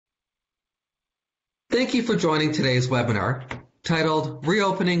Thank you for joining today's webinar titled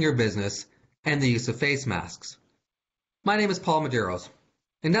Reopening Your Business and the Use of Face Masks. My name is Paul Medeiros,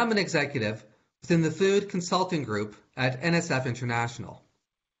 and I'm an executive within the Food Consulting Group at NSF International.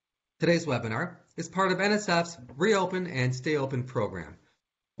 Today's webinar is part of NSF's Reopen and Stay Open program,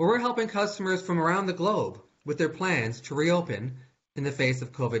 where we're helping customers from around the globe with their plans to reopen in the face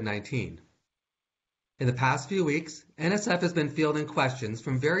of COVID-19. In the past few weeks, NSF has been fielding questions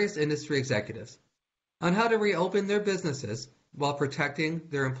from various industry executives on how to reopen their businesses while protecting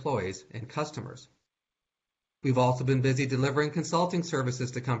their employees and customers. We've also been busy delivering consulting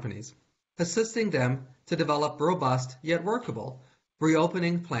services to companies, assisting them to develop robust yet workable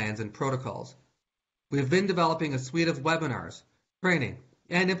reopening plans and protocols. We've been developing a suite of webinars, training,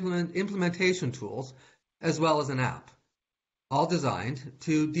 and implementation tools, as well as an app, all designed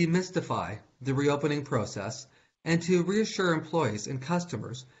to demystify the reopening process and to reassure employees and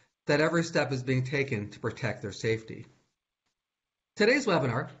customers that every step is being taken to protect their safety. Today's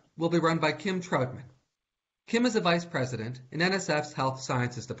webinar will be run by Kim Trautman. Kim is a vice president in NSF's Health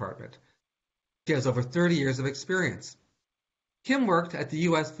Sciences Department. She has over 30 years of experience. Kim worked at the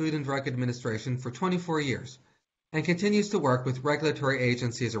U.S. Food and Drug Administration for 24 years and continues to work with regulatory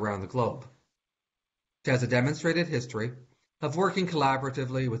agencies around the globe. She has a demonstrated history of working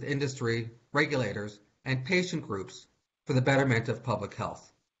collaboratively with industry, regulators, and patient groups for the betterment of public health.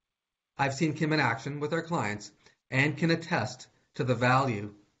 I've seen Kim in action with our clients and can attest to the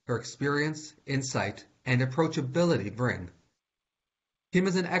value her experience, insight, and approachability bring. Kim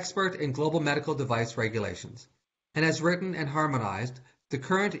is an expert in global medical device regulations and has written and harmonized the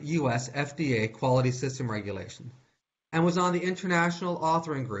current U.S. FDA quality system regulation and was on the international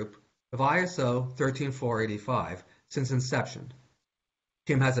authoring group of ISO 13485 since inception.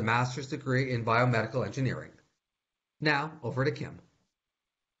 Kim has a master's degree in biomedical engineering. Now, over to Kim.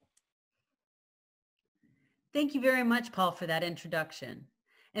 Thank you very much, Paul, for that introduction.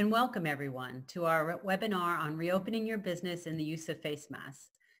 And welcome everyone to our webinar on reopening your business and the use of face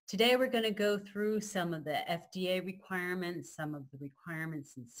masks. Today, we're going to go through some of the FDA requirements, some of the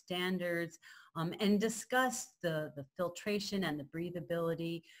requirements and standards, and discuss the filtration and the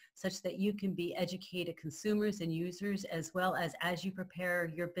breathability such that you can be educated consumers and users as you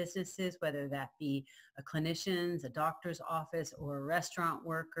prepare your businesses, whether that be a clinician's, a doctor's office, or a restaurant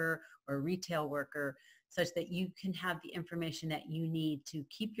worker or a retail worker, such that you can have the information that you need to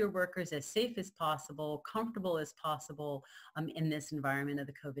keep your workers as safe as possible, comfortable as possible in this environment of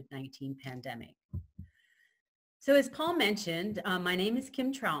the COVID-19 pandemic. So as Paul mentioned, my name is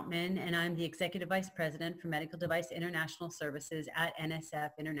Kim Trautman, and I'm the Executive Vice President for Medical Device International Services at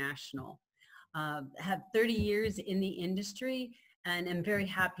NSF International. I have 30 years in the industry, and I'm very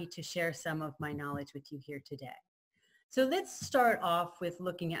happy to share some of my knowledge with you here today. So let's start off with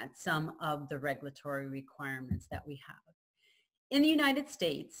looking at some of the regulatory requirements that we have. In the United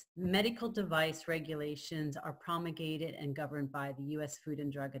States, medical device regulations are promulgated and governed by the U.S. Food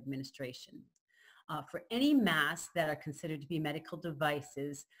and Drug Administration. For any masks that are considered to be medical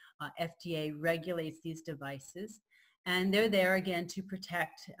devices, FDA regulates these devices, and they're there again to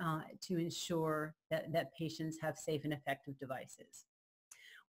protect, to ensure that patients have safe and effective devices.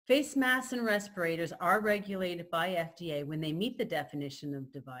 Face masks and respirators are regulated by FDA when they meet the definition of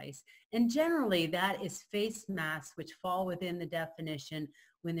device, and generally that is face masks which fall within the definition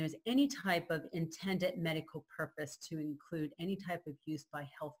when there's any type of intended medical purpose to include any type of use by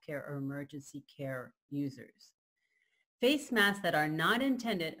healthcare or emergency care users. Face masks that are not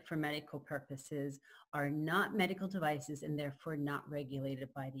intended for medical purposes are not medical devices and therefore not regulated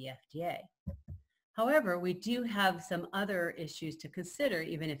by the FDA. However, we do have some other issues to consider,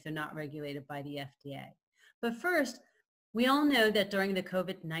 even if they're not regulated by the FDA. But first, we all know that during the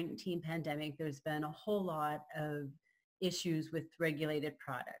COVID-19 pandemic, there's been a whole lot of issues with regulated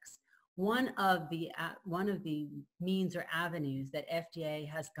products. One of the means or avenues that FDA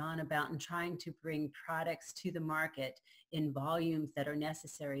has gone about in trying to bring products to the market in volumes that are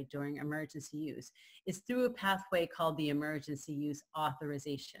necessary during emergency use is through a pathway called the emergency use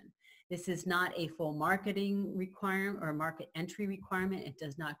authorization. This is not a full marketing requirement or market entry requirement. It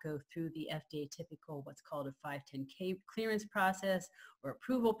does not go through the FDA typical what's called a 510K clearance process or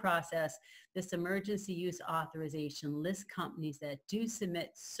approval process. This emergency use authorization lists companies that do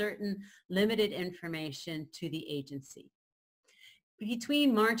submit certain limited information to the agency.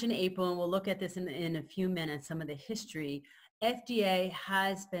 Between March and April, and we'll look at this in a few minutes, some of the history, FDA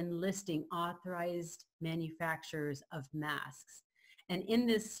has been listing authorized manufacturers of masks. And in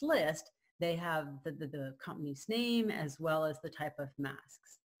this list, they have the company's name as well as the type of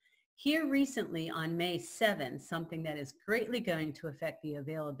masks. Here recently on May 7th, something that is greatly going to affect the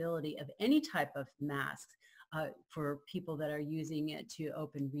availability of any type of masks for people that are using it to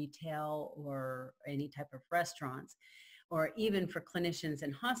open retail or any type of restaurants, or even for clinicians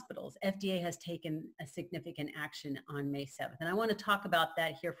and hospitals, FDA has taken a significant action on May 7th. And I want to talk about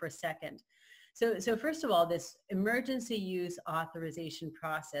that here for a second. So first of all, this emergency use authorization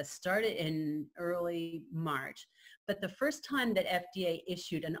process started in early March, but the first time that FDA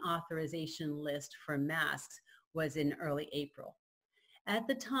issued an authorization list for masks was in early April. At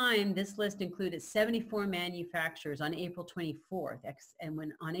the time, this list included 74 manufacturers on April 24th.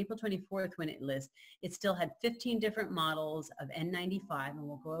 And on April 24th, when it lists, it still had 15 different models of N95, and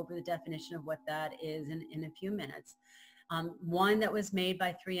we'll go over the definition of what that is in a few minutes. One that was made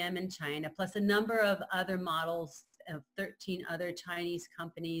by 3M in China, plus a number of other models of 13 other Chinese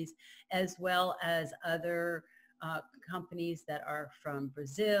companies, as well as other companies that are from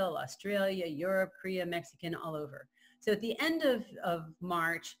Brazil, Australia, Europe, Korea, Mexican, all over. So at the end of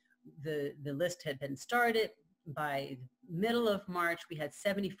March, the list had been started. By middle of March, we had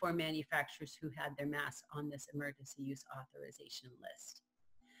 74 manufacturers who had their masks on this emergency use authorization list.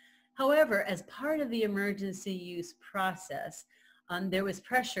 However, as part of the emergency use process, there was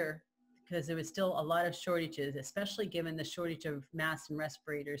pressure because there was still a lot of shortages, especially given the shortage of masks and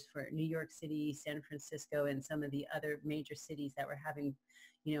respirators for New York City, San Francisco, and some of the other major cities that were having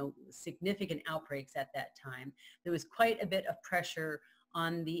significant outbreaks at that time. There was quite a bit of pressure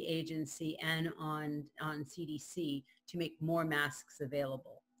on the agency and on CDC to make more masks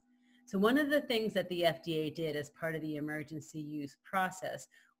available. So one of the things that the FDA did as part of the emergency use process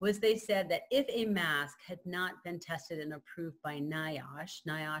was they said that if a mask had not been tested and approved by NIOSH,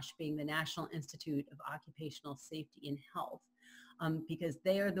 NIOSH being the National Institute of Occupational Safety and Health, because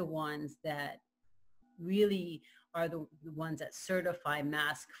they are the ones that really are the ones that certify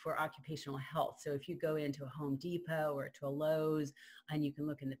masks for occupational health. So if you go into a Home Depot or to a Lowe's, and you can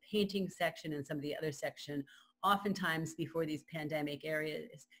look in the painting section and some of the other section, oftentimes before these pandemic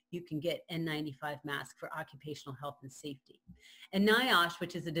areas, you can get N95 masks for occupational health and safety. And NIOSH,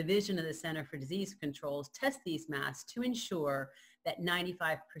 which is a division of the Center for Disease Control, tests these masks to ensure that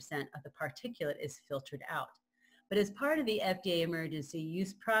 95% of the particulate is filtered out. But as part of the FDA emergency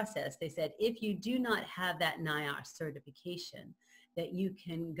use process, they said if you do not have that NIOSH certification, that you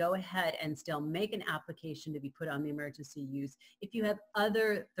can go ahead and still make an application to be put on the emergency use if you have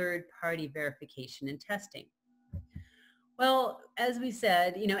other third-party verification and testing. Well, as we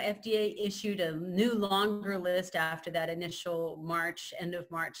said, FDA issued a new longer list after that initial end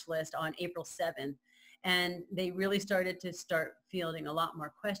of March list on April 7th. And they really started fielding a lot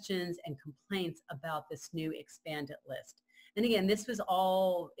more questions and complaints about this new expanded list. And again, this was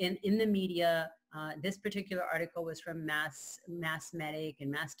all in the media. This particular article was from Mass Medic and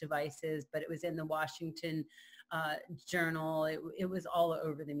Mass Devices, but it was in the Washington Journal. It was all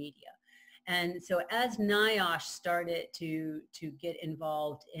over the media. And so as NIOSH started to get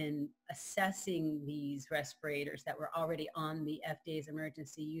involved in assessing these respirators that were already on the FDA's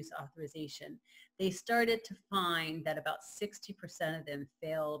emergency use authorization, they started to find that about 60% of them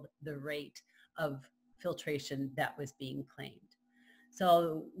failed the rate of filtration that was being claimed.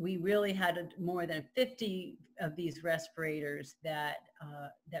 So we really had more than 50 of these respirators that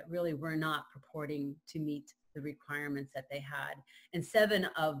really were not purporting to meet the requirements that they had. And 7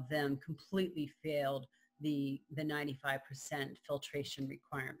 of them completely failed the 95% filtration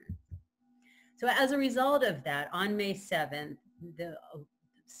requirement. So as a result of that, on May 7th, the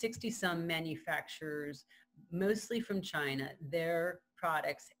 60-some manufacturers, mostly from China, their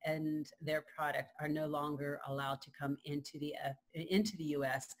products and their product are no longer allowed to come into the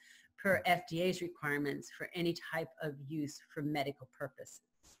U.S. per FDA's requirements for any type of use for medical purposes.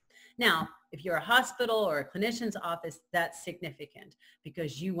 Now, if you're a hospital or a clinician's office, that's significant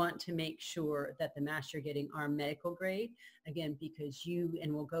because you want to make sure that the masks you're getting are medical grade. Again, because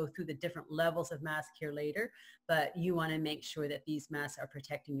and we'll go through the different levels of mask here later, but you want to make sure that these masks are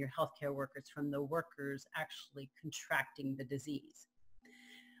protecting your healthcare workers from the workers actually contracting the disease.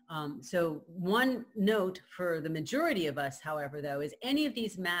 So one note for the majority of us, however, though, is any of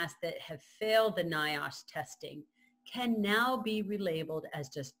these masks that have failed the NIOSH testing can now be relabeled as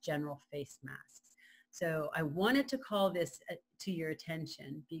just general face masks. So I wanted to call this to your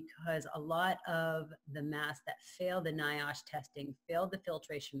attention because a lot of the masks that failed the NIOSH testing failed the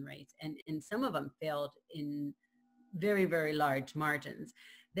filtration rates, and some of them failed in very, very large margins.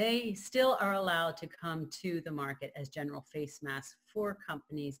 They still are allowed to come to the market as general face masks for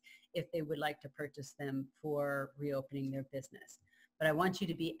companies if they would like to purchase them for reopening their business. but I want you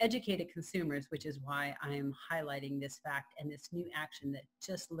to be educated consumers, which is why I am highlighting this fact and this new action that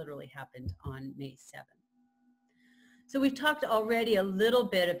just literally happened on May 7th. So we've talked already a little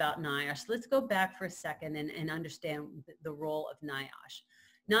bit about NIOSH. Let's go back for a second and understand the role of NIOSH.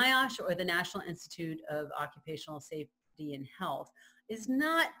 NIOSH, or the National Institute of Occupational Safety and Health, is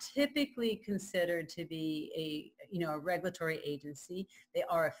not typically considered to be a regulatory agency. They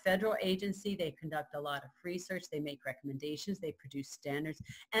are a federal agency. They conduct a lot of research. They make recommendations. They produce standards,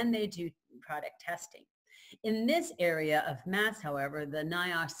 and they do product testing. In this area of masks, however, the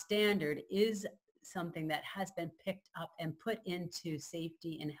NIOSH standard is something that has been picked up and put into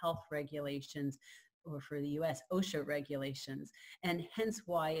safety and health regulations, or for the US, OSHA regulations, and hence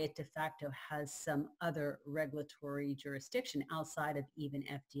why it de facto has some other regulatory jurisdiction outside of even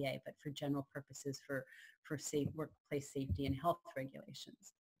FDA, but for general purposes for safe workplace safety and health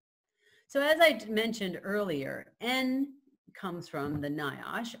regulations. So as I mentioned earlier, N comes from the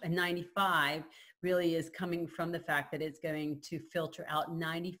NIOSH, and 95 really is coming from the fact that it's going to filter out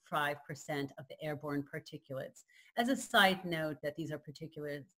 95% of the airborne particulates. As a side note, that these are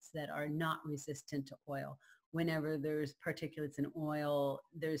particulates that are not resistant to oil. Whenever there's particulates in oil,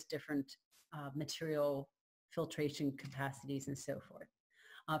 there's different material filtration capacities and so forth.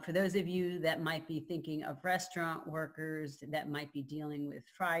 For those of you that might be thinking of restaurant workers that might be dealing with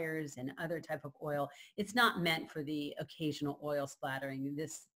fryers and other type of oil, it's not meant for the occasional oil splattering.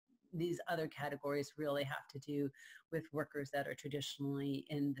 These other categories really have to do with workers that are traditionally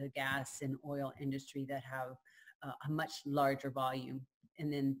in the gas and oil industry that have a much larger volume.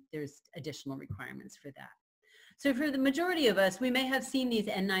 And then there's additional requirements for that. So for the majority of us, we may have seen these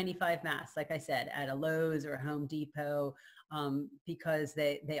N95 masks, like I said, at a Lowe's or a Home Depot, because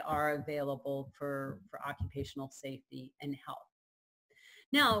they are available for occupational safety and health.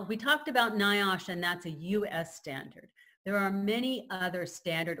 Now, we talked about NIOSH, and that's a US standard. There are many other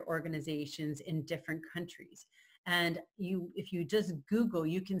standard organizations in different countries. And if you just Google,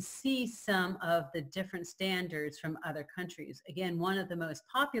 you can see some of the different standards from other countries. Again, one of the most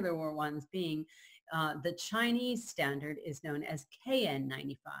popular ones being the Chinese standard is known as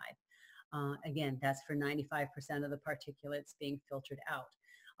KN95. Again, that's for 95% of the particulates being filtered out.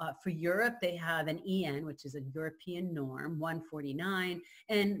 For Europe, they have an EN, which is a European norm, 149.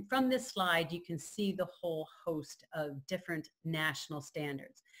 And from this slide, you can see the whole host of different national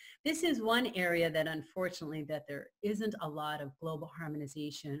standards. This is one area that unfortunately that there isn't a lot of global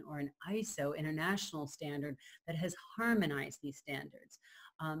harmonization or an ISO international standard that has harmonized these standards.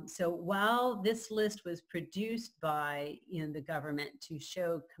 So while this list was produced by the government to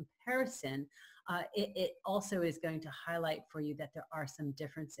show comparison, it also is going to highlight for you that there are some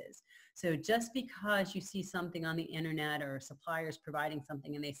differences. So just because you see something on the internet or suppliers providing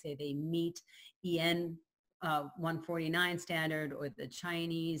something and they say they meet EN 149 standard or the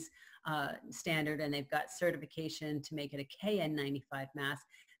Chinese standard and they've got certification to make it a KN95 mask,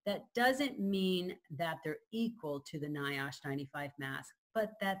 that doesn't mean that they're equal to the NIOSH 95 mask,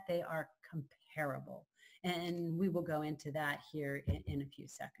 but that they are comparable. And we will go into that here in a few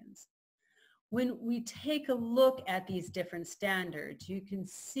seconds. When we take a look at these different standards, you can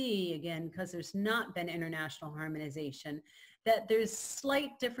see, again, because there's not been international harmonization, that there's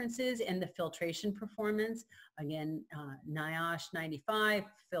slight differences in the filtration performance. Again, NIOSH 95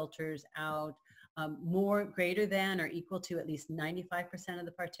 filters out greater than or equal to at least 95% of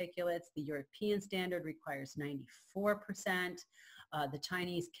the particulates. The European standard requires 94%. The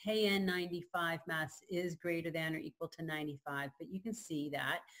Chinese KN95 mask is greater than or equal to 95, but you can see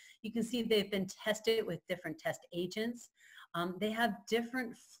that. You can see they've been tested with different test agents. They have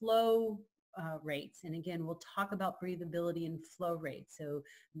different flow rates. And again, we'll talk about breathability and flow rates. So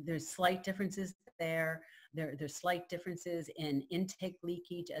there's slight differences there. There's slight differences in intake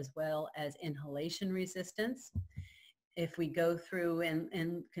leakage as well as inhalation resistance. If we go through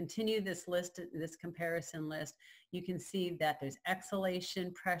and continue this list, this comparison list, you can see that there's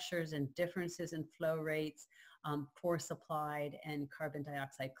exhalation pressures and differences in flow rates, force applied, and carbon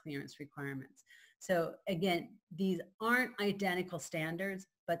dioxide clearance requirements. So again, these aren't identical standards,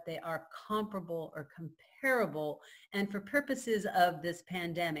 but they are comparable or comparable. And for purposes of this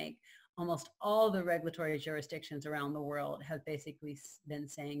pandemic, almost all the regulatory jurisdictions around the world have basically been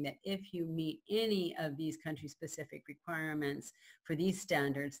saying that if you meet any of these country-specific requirements for these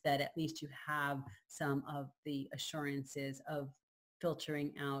standards, that at least you have some of the assurances of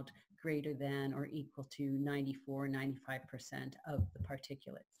filtering out greater than or equal to 94, 95% of the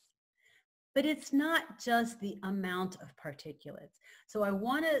particulates. But it's not just the amount of particulates. So I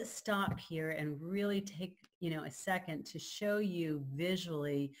want to stop here and really take a second to show you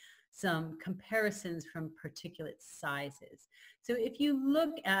visually some comparisons from particulate sizes. So if you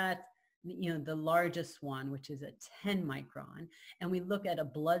look at the largest one, which is a 10 micron, and we look at a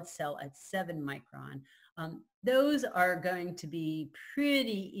blood cell at 7 micron, those are going to be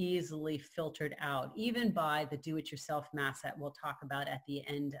pretty easily filtered out, even by the do-it-yourself mask that we'll talk about at the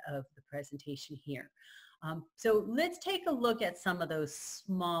end of the presentation here. So let's take a look at some of those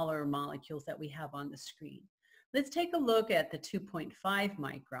smaller molecules that we have on the screen. Let's take a look at the 2.5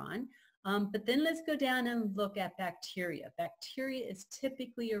 micron, but then let's go down and look at bacteria. Bacteria is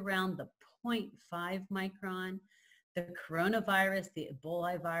typically around the 0.5 micron. The coronavirus, the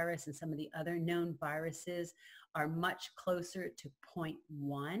Ebola virus, and some of the other known viruses are much closer to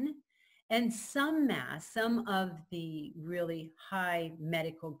 0.1. And some masks, some of the really high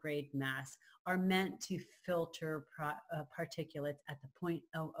medical grade masks are meant to filter particulates at the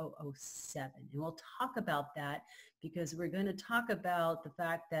 0.0007. And we'll talk about that because we're going to talk about the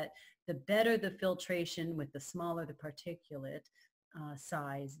fact that the better the filtration with the smaller the particulate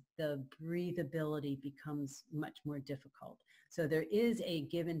size, the breathability becomes much more difficult. So there is a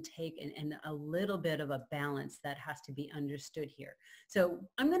give and take and a little bit of a balance that has to be understood here. So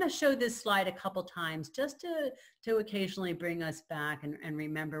I'm going to show this slide a couple times just to occasionally bring us back and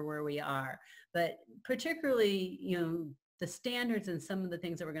remember where we are. But particularly, the standards and some of the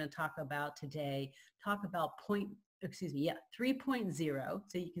things that we're going to talk about today talk about 3.0.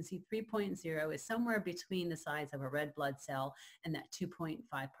 So you can see 3.0 is somewhere between the size of a red blood cell and that 2.5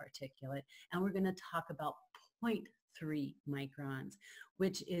 particulate. And we're going to talk about 0.3 microns,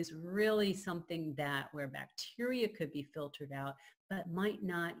 which is really something where bacteria could be filtered out, but might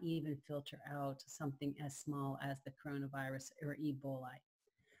not even filter out something as small as the coronavirus or Ebola.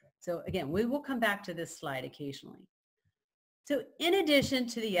 So again, we will come back to this slide occasionally. So in addition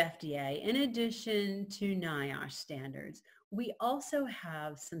to the FDA, in addition to NIOSH standards, we also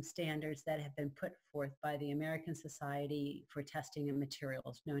have some standards that have been put forth by the American Society for Testing of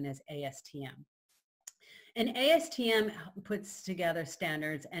Materials, known as ASTM. And ASTM puts together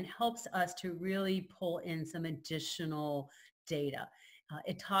standards and helps us to really pull in some additional data.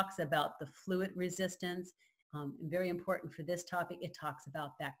 It talks about the fluid resistance. Very important for this topic, it talks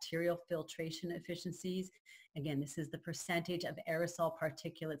about bacterial filtration efficiencies. Again, this is the percentage of aerosol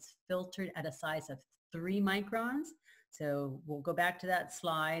particulates filtered at a size of 3 microns. So we'll go back to that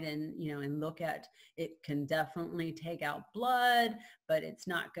slide and, and look at, it can definitely take out blood, but it's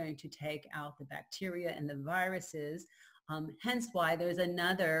not going to take out the bacteria and the viruses. Hence why there's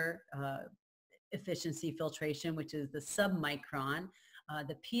another efficiency filtration, which is the submicron.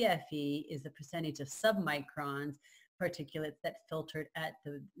 The PFE is the percentage of submicrons particulates that filtered at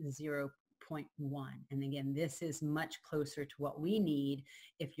the 0.1. And again, this is much closer to what we need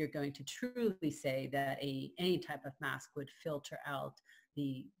if you're going to truly say that any type of mask would filter out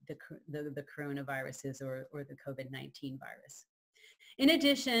the coronaviruses or the COVID-19 virus. In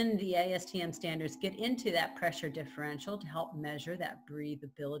addition, the ASTM standards get into that pressure differential to help measure that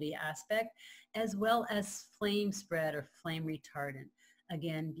breathability aspect, as well as flame spread or flame retardant.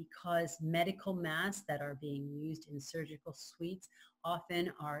 Again, because medical masks that are being used in surgical suites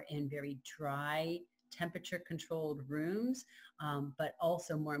often are in very dry, temperature-controlled rooms, but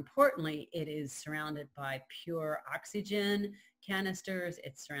also more importantly, it is surrounded by pure oxygen canisters,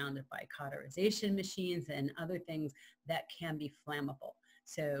 it's surrounded by cauterization machines and other things that can be flammable.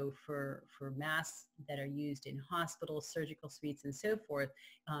 So for masks that are used in hospitals, surgical suites, and so forth,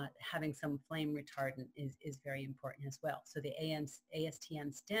 having some flame retardant is very important as well. So the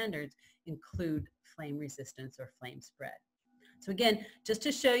ASTM standards include flame resistance or flame spread. So again, just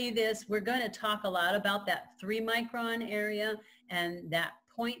to show you this, we're going to talk a lot about that 3 micron area and that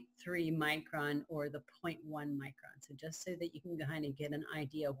 0.3 micron or the 0.1 micron. So just so that you can kind of get an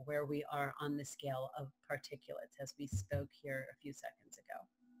idea of where we are on the scale of particulates as we spoke here a few seconds ago.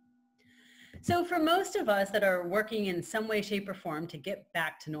 So for most of us that are working in some way, shape, or form to get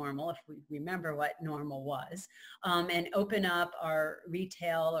back to normal, if we remember what normal was, and open up our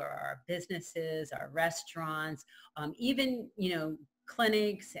retail or our businesses, our restaurants, even,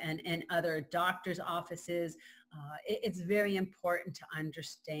 clinics and other doctors' offices, it's very important to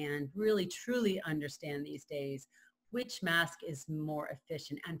understand, really truly understand these days, which mask is more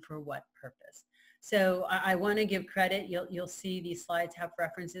efficient and for what purpose. So I want to give credit. You'll see these slides have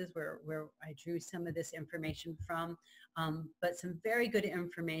references where I drew some of this information from, but some very good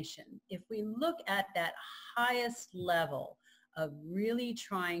information. If we look at that highest level of really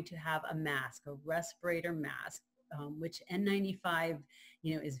trying to have a mask, a respirator mask, which N95,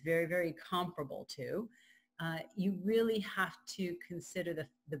 is very, very comparable to, you really have to consider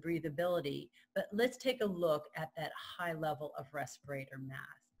the breathability. But let's take a look at that high level of respirator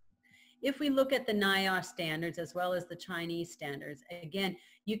mask. If we look at the NIOSH standards as well as the Chinese standards, again,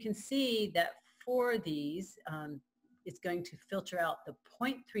 you can see that for these, it's going to filter out the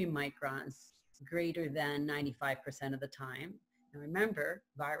 0.3 microns greater than 95% of the time. Now remember,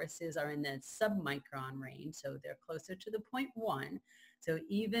 viruses are in the submicron range, so they're closer to the 0.1. So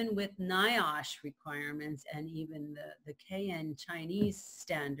even with NIOSH requirements and even the KN Chinese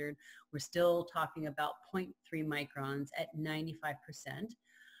standard, we're still talking about 0.3 microns at 95%.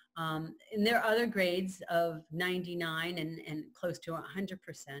 And there are other grades of 99 and close to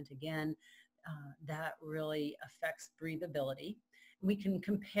 100%. Again, that really affects breathability. We can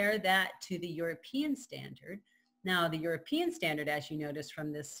compare that to the European standard. Now, the European standard, as you notice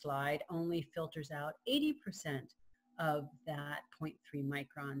from this slide, only filters out 80% of that 0.3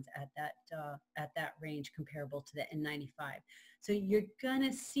 microns at that range comparable to the N95. So you're going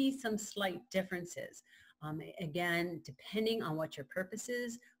to see some slight differences. Again, depending on what your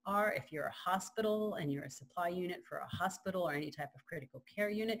purposes are, if you're a hospital and you're a supply unit for a hospital or any type of critical care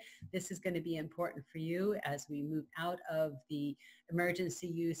unit, this is going to be important for you as we move out of the emergency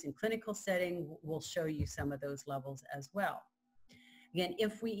use and clinical setting. We'll show you some of those levels as well. Again,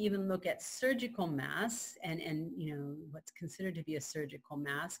 if we even look at surgical masks and you know what's considered to be a surgical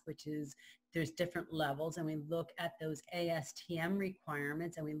mask, which is there's different levels, and we look at those ASTM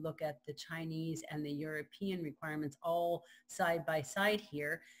requirements and we look at the Chinese and the European requirements all side by side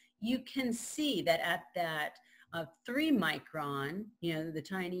here, you can see that at that 3 micron, you know, the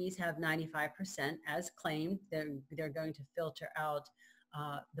Chinese have 95% as claimed. They're going to filter out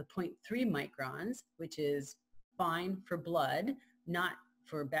the 0.3 microns, which is fine for blood, not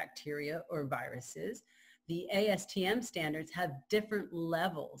for bacteria or viruses. The ASTM standards have different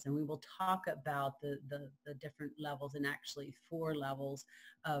levels, and we will talk about the different levels and actually 4 levels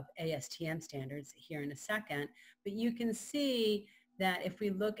of ASTM standards here in a second. But you can see that if we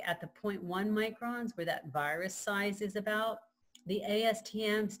look at the 0.1 microns, where that virus size is about, the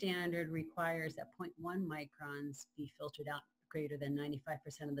ASTM standard requires that 0.1 microns be filtered out greater than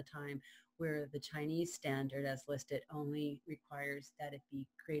 95% of the time, where the Chinese standard, as listed, only requires that it be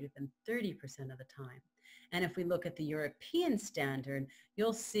greater than 30% of the time. And if we look at the European standard,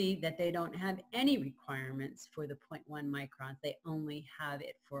 you'll see that they don't have any requirements for the 0.1 microns. They only have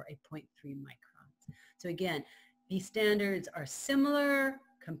it for a 0.3 microns. So again, these standards are similar,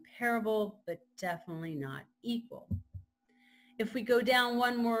 comparable, but definitely not equal. If we go down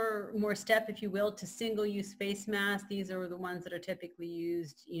one more step, if you will, to single-use face masks, these are the ones that are typically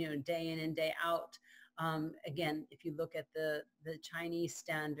used, you know, day in and day out. Again, if you look at the Chinese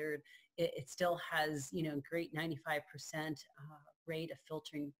standard, it still has, you know, great 95% rate of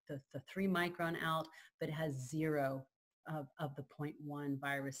filtering the 3 micron out, but it has 0 of the 0.1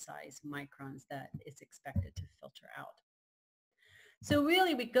 virus size microns that it's expected to filter out. So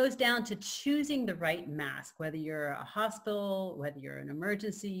really it goes down to choosing the right mask, whether you're a hospital, whether you're an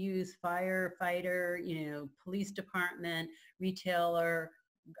emergency use, firefighter, you know, police department, retailer,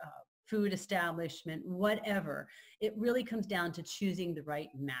 food establishment, whatever. It really comes down to choosing the right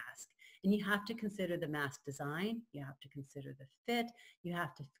mask. And you have to consider the mask design, you have to consider the fit, you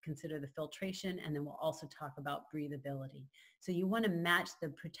have to consider the filtration, and then we'll also talk about breathability. So you want to match the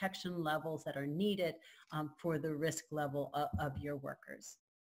protection levels that are needed for the risk level of your workers.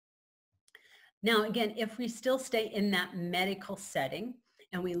 Now, again, if we still stay in that medical setting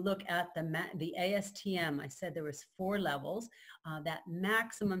and we look at the ASTM, I said there was 4 levels, that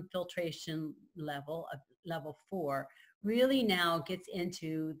maximum filtration level of level 4 really now gets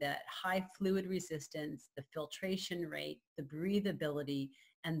into that high fluid resistance, the filtration rate, the breathability,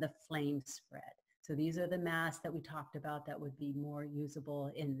 and the flame spread. So these are the masks that we talked about that would be more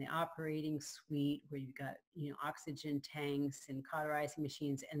usable in the operating suite where you've got, you know, oxygen tanks and cauterizing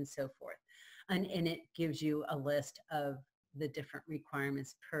machines and so forth. And it gives you a list of the different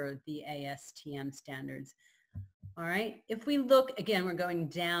requirements per the ASTM standards. All right, if we look, again, we're going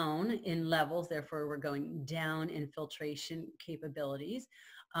down in levels, therefore we're going down in filtration capabilities.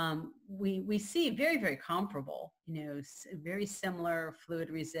 We see very, very comparable, you know, very similar fluid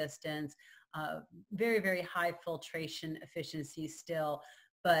resistance, very, very high filtration efficiency still,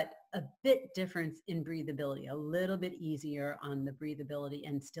 but a bit difference in breathability, a little bit easier on the breathability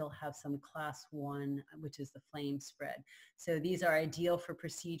and still have some class 1, which is the flame spread. So these are ideal for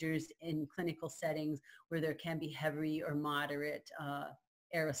procedures in clinical settings where there can be heavy or moderate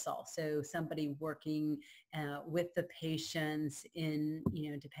aerosol. So somebody working with the patients in,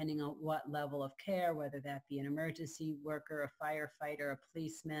 you know, depending on what level of care, whether that be an emergency worker, a firefighter, a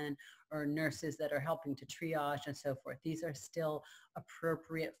policeman, or nurses that are helping to triage and so forth. These are still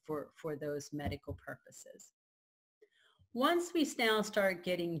appropriate for those medical purposes. Once we now start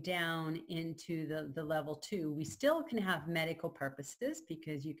getting down into the level 2, we still can have medical purposes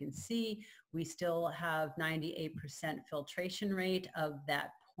because you can see we still have 98% filtration rate of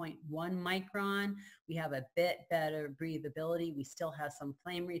that 0.1 micron. We have a bit better breathability. We still have some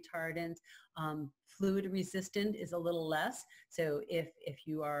flame retardant. Fluid resistant is a little less. So if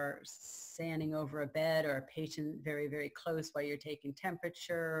you are standing over a bed or a patient very, very close while you're taking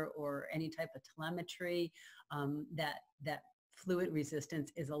temperature or any type of telemetry, that fluid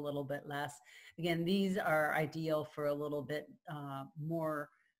resistance is a little bit less. Again, these are ideal for a little bit more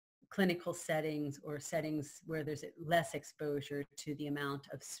clinical settings or settings where there's less exposure to the amount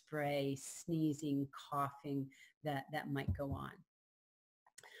of spray, sneezing, coughing that might go on.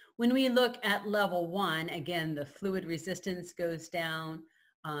 When we look at level 1, again, the fluid resistance goes down,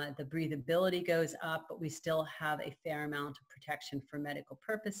 the breathability goes up, but we still have a fair amount of protection for medical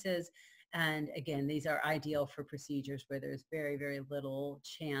purposes. And again, these are ideal for procedures where there's very, very little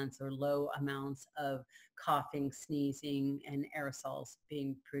chance or low amounts of coughing, sneezing, and aerosols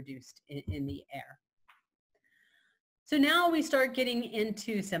being produced in the air. So now we start getting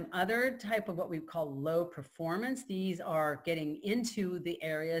into some other type of what we call low performance. These are getting into the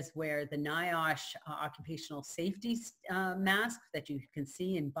areas where the NIOSH occupational safety masks that you can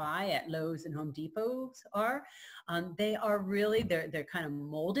see and buy at Lowe's and Home Depots are. They are really, they're kind of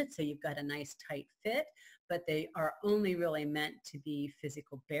molded so you've got a nice tight fit, but they are only really meant to be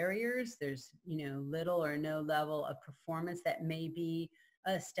physical barriers. There's, little or no level of performance that may be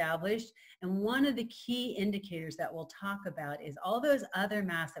established. And one of the key indicators that we'll talk about is all those other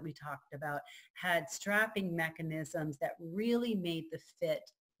masks that we talked about had strapping mechanisms that really made the fit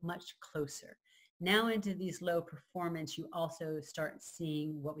much closer. Now into these low performance, you also start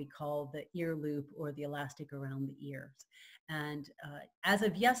seeing what we call the ear loop or the elastic around the ears. And as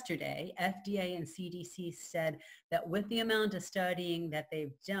of yesterday, FDA and CDC said that with the amount of studying that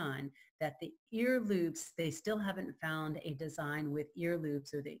they've done, that the ear loops, they still haven't found a design with ear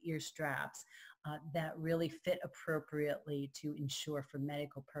loops or the ear straps that really fit appropriately to ensure for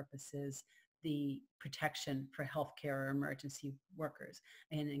medical purposes the protection for healthcare or emergency workers.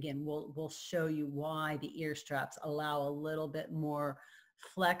 And again, we'll show you why the ear straps allow a little bit more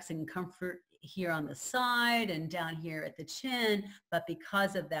flex and comfort here on the side and down here at the chin, but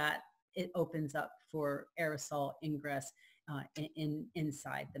because of that, it opens up for aerosol ingress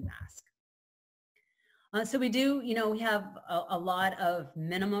inside the mask. So we do, we have a lot of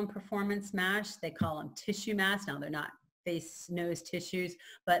minimum performance masks. They call them tissue masks. Now they're not face nose tissues,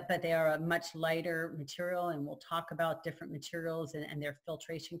 but they are a much lighter material, and we'll talk about different materials and their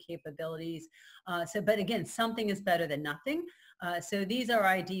filtration capabilities. But again, something is better than nothing. So these are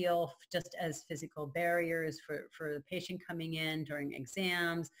ideal just as physical barriers for the patient coming in during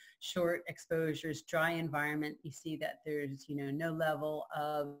exams, short exposures, dry environment. You see that there's, no level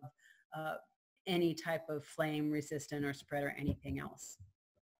of any type of flame resistant or spread or anything else.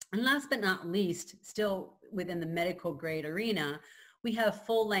 And last but not least, still within the medical grade arena, we have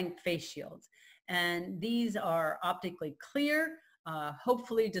full length face shields. And these are optically clear,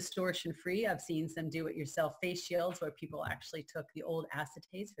 hopefully distortion free. I've seen some do-it-yourself face shields where people actually took the old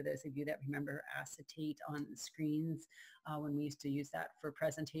acetates, for those of you that remember acetate on screens when we used to use that for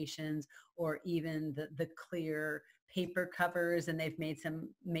presentations, or even the clear paper covers, and they've made some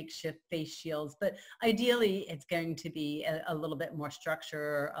makeshift face shields. But ideally, it's going to be a little bit more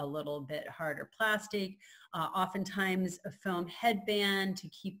structure, a little bit harder plastic, oftentimes a foam headband to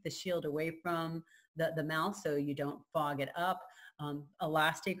keep the shield away from the mouth so you don't fog it up,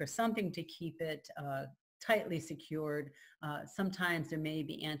 elastic or something to keep it tightly secured. Sometimes there may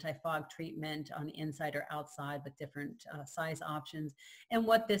be anti-fog treatment on the inside or outside with different size options. And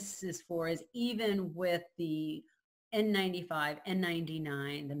what this is for is even with the N95,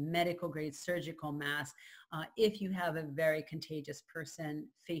 N99, the medical grade surgical mask, if you have a very contagious person,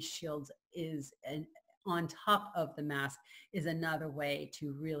 face shields is on top of the mask is another way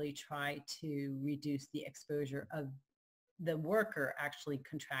to really try to reduce the exposure of the worker actually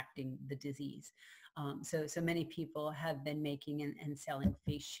contracting the disease. So many people have been making and selling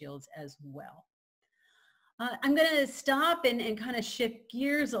face shields as well. I'm going to stop and kind of shift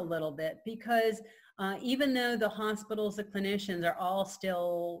gears a little bit because even though the hospitals, the clinicians are all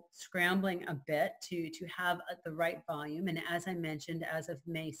still scrambling a bit to have the right volume, and as I mentioned, as of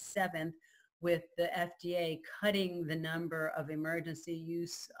May 7th, with the FDA cutting the number of emergency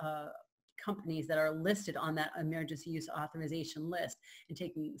use companies that are listed on that emergency use authorization list and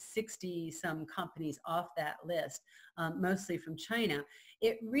taking 60 some companies off that list, mostly from China,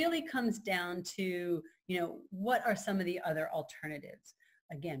 it really comes down to, what are some of the other alternatives?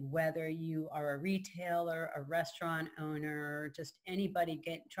 again, whether you are a retailer, a restaurant owner, just anybody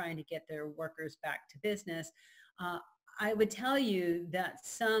trying to get their workers back to business, I would tell you that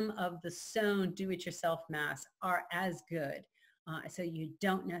some of the sewn do-it-yourself masks are as good. So you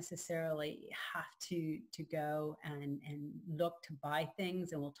don't necessarily have to go and look to buy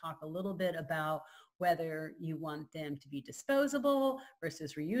things. And we'll talk a little bit about whether you want them to be disposable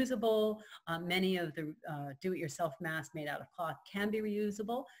versus reusable. Many of the do-it-yourself masks made out of cloth can be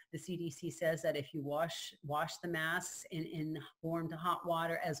reusable. The CDC says that if you wash the masks in warm to hot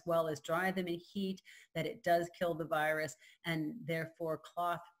water as well as dry them in heat, that it does kill the virus, and therefore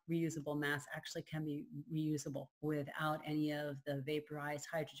cloth reusable masks actually can be reusable without any of the vaporized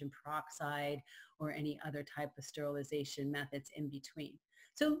hydrogen peroxide or any other type of sterilization methods in between.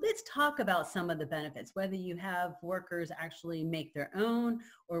 So let's talk about some of the benefits, whether you have workers actually make their own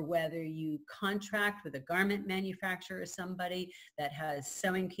or whether you contract with a garment manufacturer or somebody that has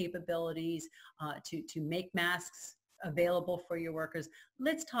sewing capabilities to make masks available for your workers.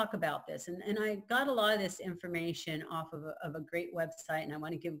 Let's talk about this. And I got a lot of this information off of a great website, and I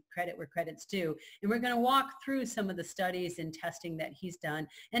want to give credit where credit's due. And we're going to walk through some of the studies and testing that he's done.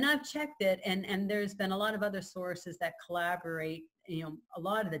 And I've checked it, and there's been a lot of other sources that collaborate, a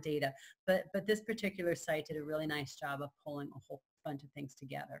lot of the data, but this particular site did a really nice job of pulling a whole bunch of things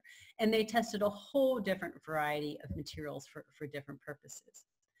together. And they tested a whole different variety of materials for different purposes.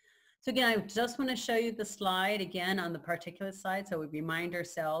 So again, I just want to show you the slide again on the particulate side. So we remind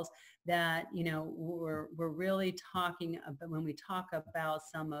ourselves that, we're really talking about, when we talk about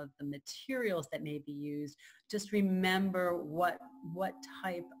some of the materials that may be used, just remember what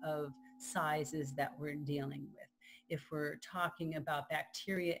type of sizes that we're dealing with. If we're talking about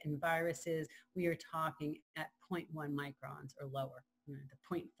bacteria and viruses, we are talking at 0.1 microns or lower, the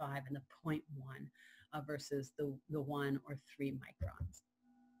 0.5 and the 0.1 versus the 1 or 3 microns.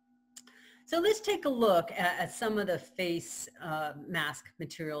 So let's take a look at some of the face mask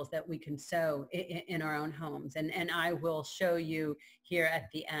materials that we can sew in our own homes. And I will show you here at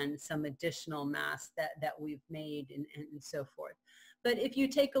the end some additional masks that we've made and so forth. But if you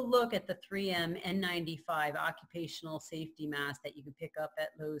take a look at the 3M N95 occupational safety mask that you can pick up at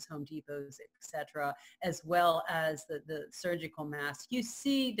Lowe's, Home Depots, etc., as well as the surgical mask, you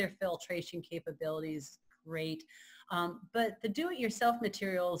see their filtration capabilities great. But the do-it-yourself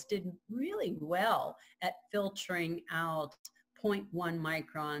materials did really well at filtering out 0.1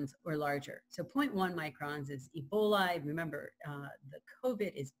 microns or larger. So 0.1 microns is Ebola. Remember, the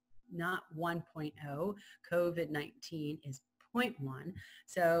COVID is not 1.0. COVID-19 is 0.1.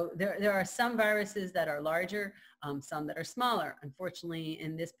 So there are some viruses that are larger, some that are smaller. Unfortunately,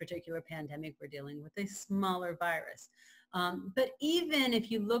 in this particular pandemic, we're dealing with a smaller virus. But even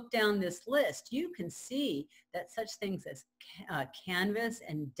if you look down this list, you can see that such things as canvas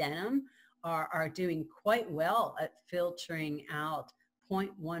and denim are doing quite well at filtering out 0.1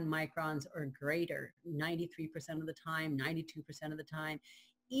 microns or greater, 93% of the time, 92% of the time.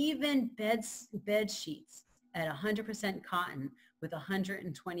 Even bed sheets at 100% cotton with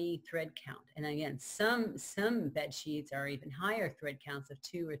 120 thread count. And again, some bed sheets are even higher thread counts of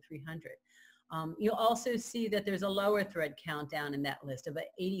 200 or 300. You'll also see that there's a lower thread count down in that list of an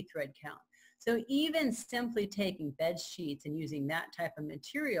 80 thread count. So even simply taking bed sheets and using that type of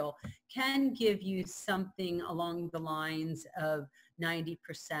material can give you something along the lines of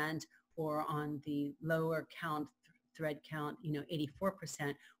 90%, or on the lower count, thread count,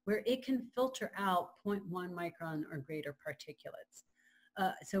 84%, where it can filter out 0.1 micron or greater particulates.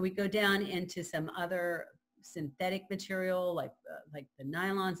 So we go down into some other synthetic material like the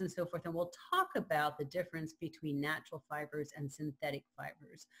nylons and so forth, and we'll talk about the difference between natural fibers and synthetic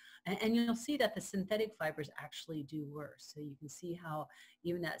fibers. And you'll see that the synthetic fibers actually do worse. So you can see how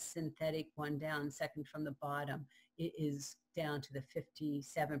even that synthetic one down, second from the bottom, it is down to the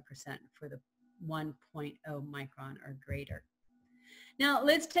 57% for the 1.0 micron or greater. Now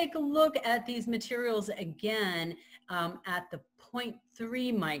let's take a look at these materials again at the 0.3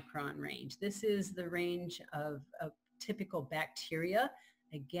 micron range. This is the range of typical bacteria.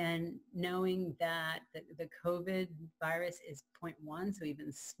 Again, knowing that the COVID virus is 0.1, so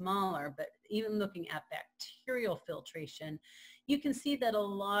even smaller, but even looking at bacterial filtration, you can see that a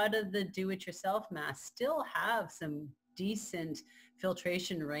lot of the do-it-yourself masks still have some decent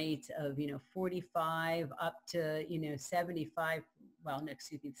filtration rates of 45 up to 75. Well, no,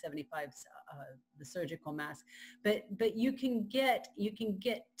 excuse me, 75 the surgical mask, but you can get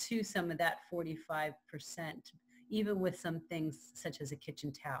to some of that 45%, even with some things such as a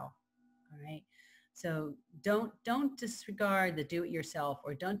kitchen towel. All right, so don't disregard the do-it-yourself,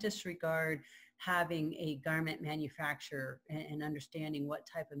 or don't disregard having a garment manufacturer and understanding what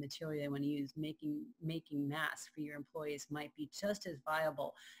type of material they want to use, making masks for your employees might be just as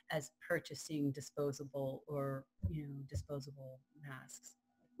viable as purchasing disposable or, disposable masks.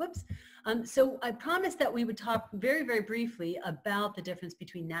 Whoops. So I promised that we would talk very, very briefly about the difference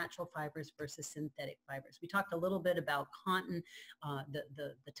between natural fibers versus synthetic fibers. We talked a little bit about cotton, the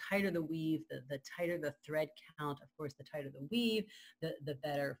tighter the weave, the tighter the thread count. Of course, the tighter the weave, the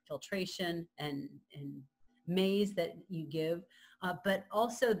better filtration and maize that you give. But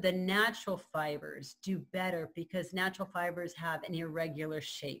also the natural fibers do better because natural fibers have an irregular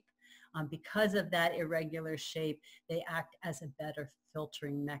shape. Because of that irregular shape, they act as a better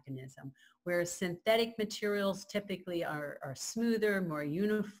filtering mechanism, whereas synthetic materials typically are smoother, more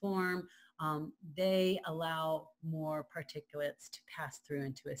uniform. They allow more particulates to pass through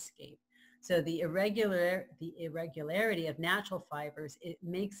and to escape. So the irregularity of natural fibers, it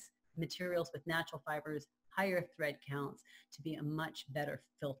makes materials with natural fibers higher thread counts to be a much better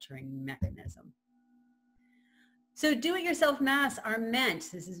filtering mechanism. So do-it-yourself masks are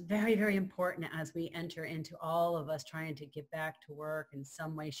meant, this is very, very important as we enter into all of us trying to get back to work in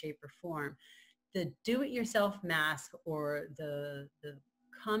some way, shape, or form. The do-it-yourself mask or the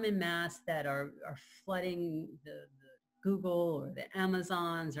common masks that are flooding the Google or the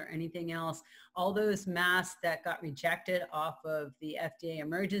Amazons or anything else, all those masks that got rejected off of the FDA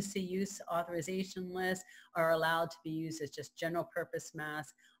emergency use authorization list are allowed to be used as just general purpose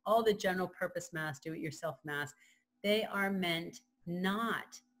masks. All the general purpose masks, do-it-yourself masks, they are meant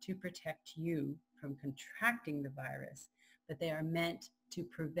not to protect you from contracting the virus, but they are meant to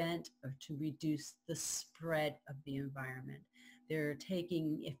prevent or to reduce the spread of the environment. They're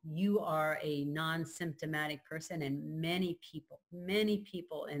taking, if you are a non-symptomatic person, and many people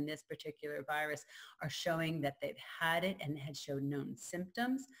in this particular virus are showing that they've had it and had shown known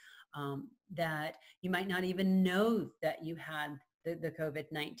symptoms, that you might not even know that you had the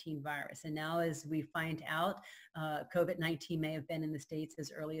COVID-19 virus. And now as we find out, COVID-19 may have been in the States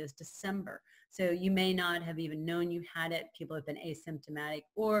as early as December. So you may not have even known you had it. People have been asymptomatic,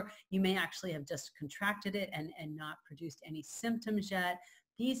 or you may actually have just contracted it and not produced any symptoms yet.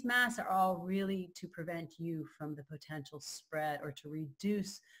 These masks are all really to prevent you from the potential spread or to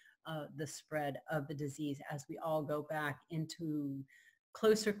reduce the spread of the disease as we all go back into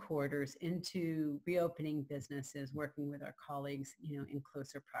closer quarters, into reopening businesses, working with our colleagues, in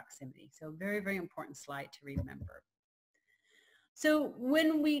closer proximity. So very, very important slide to remember. So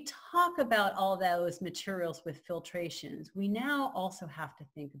when we talk about all those materials with filtrations, we now also have to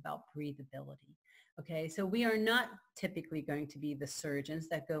think about breathability. Okay, so we are not typically going to be the surgeons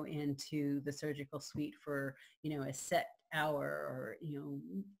that go into the surgical suite for, a set hour or,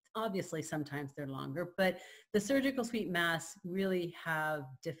 obviously sometimes they're longer, but the surgical suite masks really have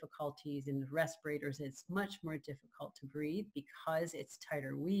difficulties in the respirators. It's much more difficult to breathe because it's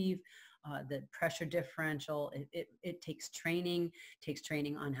tighter weave, the pressure differential, it takes training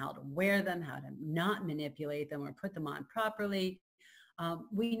on how to wear them, how to not manipulate them or put them on properly.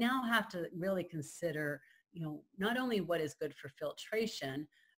 We now have to really consider, not only what is good for filtration,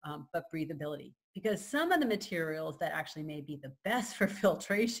 but breathability. Because some of the materials that actually may be the best for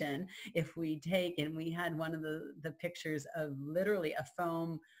filtration, if we take, and we had one of the pictures of literally a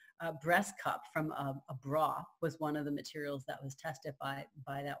foam breast cup from a bra was one of the materials that was tested by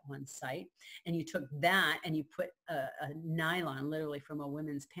that one site. And you took that and you put a nylon, literally from a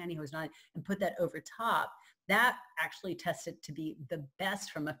women's pantyhose nylon, and put that over top. That actually tested to be the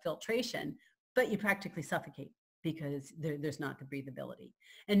best from a filtration, but you practically suffocate because there's not the breathability.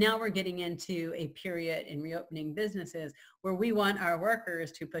 And now we're getting into a period in reopening businesses where we want our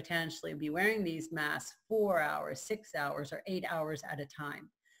workers to potentially be wearing these masks 4 hours, 6 hours, or 8 hours at a time.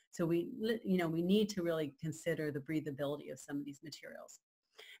 So we need to really consider the breathability of some of these materials.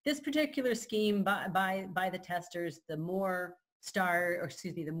 This particular scheme by the testers, the more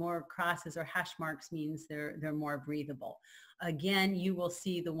the more crosses or hash marks means they're more breathable. Again, you will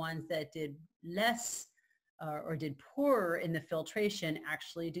see the ones that did less or did poorer in the filtration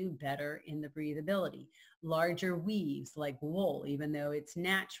actually do better in the breathability. Larger weaves like wool, even though it's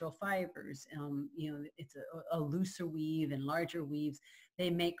natural fibers, it's a looser weave, and larger weaves, they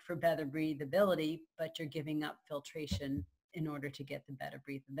make for better breathability, but you're giving up filtration in order to get the better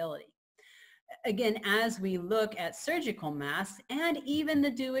breathability. Again, as we look at surgical masks and even the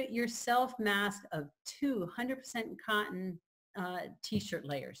do-it-yourself mask of 100% cotton t-shirt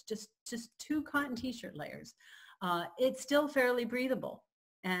layers, just 2 cotton t-shirt layers, it's still fairly breathable.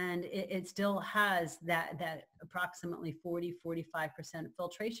 and it still has that approximately 40-45%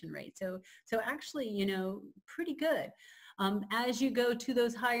 filtration rate. So actually, you know, pretty good. As you go to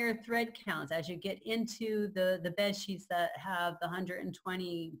those higher thread counts, as you get into the bed sheets that have the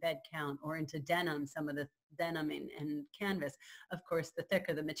 120 bed count, or into denim, some of the denim and canvas, of course, the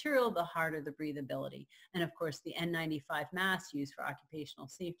thicker the material, the harder the breathability. And of course, the N95 masks used for occupational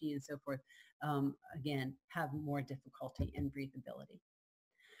safety and so forth, again, have more difficulty in breathability.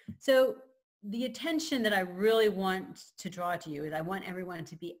 So the attention that I really want to draw to you is I want everyone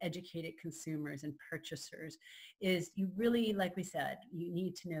to be educated consumers and purchasers. Is you really, like we said, you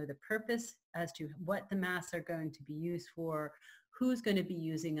need to know the purpose as to what the masks are going to be used for, who's going to be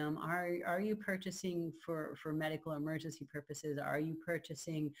using them. Are you purchasing for medical emergency purposes? Are you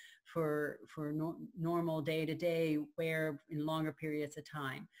purchasing for normal day-to-day wear in longer periods of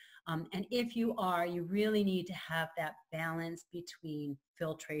time? And if you are, you really need to have that balance between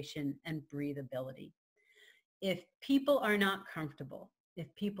filtration and breathability. If people are not comfortable,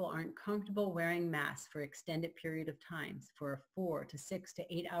 if people aren't comfortable wearing masks for extended period of times, for 4 to 6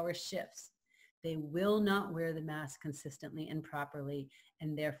 to 8 hour shifts, they will not wear the mask consistently and properly,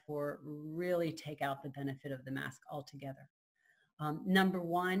 and therefore really take out the benefit of the mask altogether. Number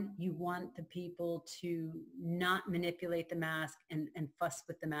one, you want the people to not manipulate the mask and fuss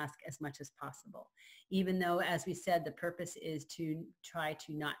with the mask as much as possible. Even though, as we said, the purpose is to try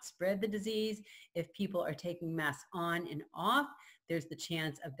to not spread the disease, if people are taking masks on and off, there's the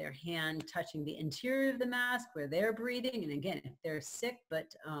chance of their hand touching the interior of the mask where they're breathing. And again, if they're sick, but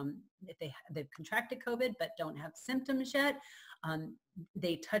if they've contracted COVID but don't have symptoms yet,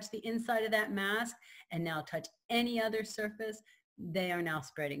 they touch the inside of that mask and now touch any other surface, they are now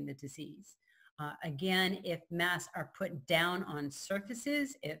spreading the disease. Again, if masks are put down on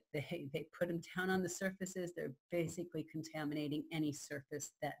surfaces, if they put them down on the surfaces, they're basically contaminating any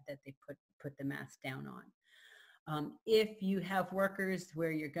surface that they put the mask down on. If you have workers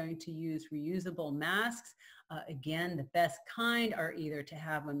where you're going to use reusable masks, again, the best kind are either to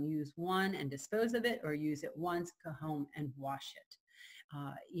have them use one and dispose of it, or use it once, go home and wash it.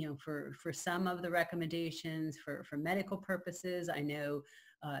 You know, for some of the recommendations for medical purposes, I know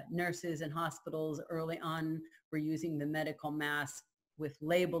nurses and hospitals early on were using the medical masks with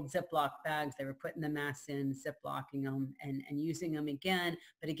labeled Ziploc bags. They were putting the masks in, Ziplocking them, and using them again.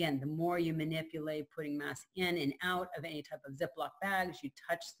 But again, the more you manipulate putting masks in and out of any type of Ziploc bags, you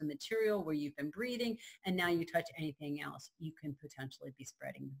touch the material where you've been breathing, and now you touch anything else, you can potentially be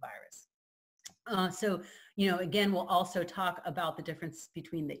spreading the virus. So, you know, again, we'll also talk about the difference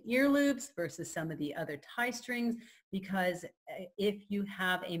between the ear loops versus some of the other tie strings, because if you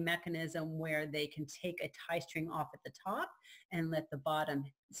have a mechanism where they can take a tie string off at the top and let the bottom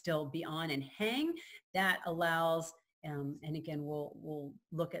still be on and hang, that allows, and again, we'll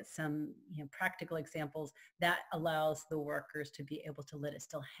look at some practical examples, that allows the workers to be able to let it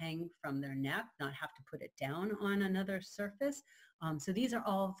still hang from their neck, not have to put it down on another surface. So these are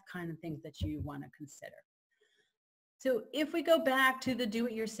all kind of things that you want to consider. So if we go back to the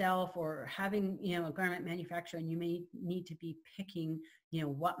do-it-yourself or having, a garment manufacturer, and you may need to be picking,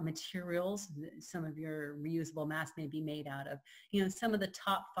 what materials some of your reusable masks may be made out of. Some of the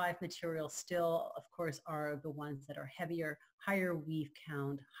top 5 materials still, of course, are the ones that are heavier, higher weave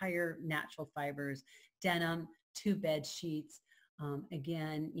count, higher natural fibers, denim, 2 bed sheets.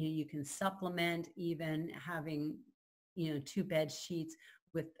 Again, you can supplement even having 2 bed sheets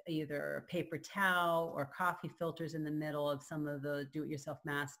with either paper towel or coffee filters in the middle of some of the do-it-yourself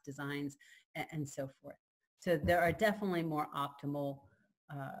mask designs and so forth. So there are definitely more optimal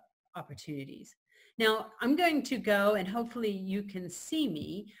opportunities. Now I'm going to go, and hopefully you can see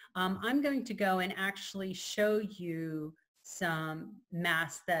me, I'm going to go and actually show you some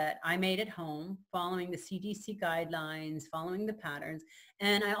masks that I made at home following the CDC guidelines, following the patterns.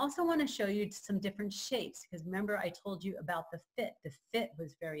 And I also want to show you some different shapes, because remember I told you about the fit. The fit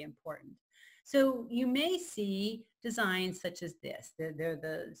was very important. So you may see designs such as this. They're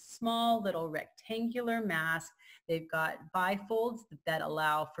the small little rectangular masks. They've got bifolds that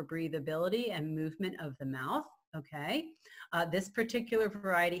allow for breathability and movement of the mouth. Okay. This particular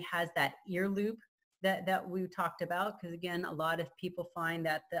variety has that ear loop that we talked about, because again, a lot of people find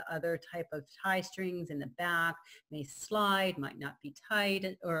that the other type of tie strings in the back may slide, might not be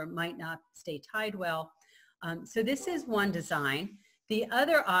tied, or might not stay tied well. So this is one design. The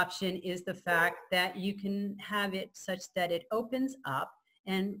other option is the fact that you can have it such that it opens up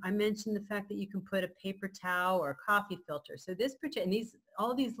And I mentioned the fact that you can put a paper towel or a coffee filter. So this and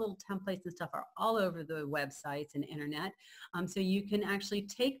all these little templates and stuff are all over the websites and internet. So you can actually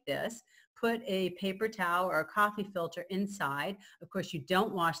take this, put a paper towel or a coffee filter inside. Of course, you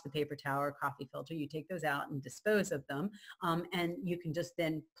don't wash the paper towel or coffee filter. You take those out and dispose of them. And you can just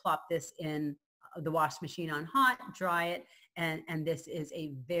then plop this in the wash machine on hot, dry it, and this is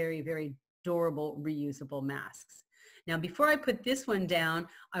a very, very durable, reusable masks. Now, before I put this one down,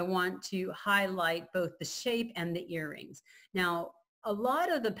 I want to highlight both the shape and the earrings. Now, a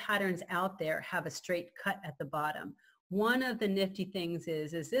lot of the patterns out there have a straight cut at the bottom. One of the nifty things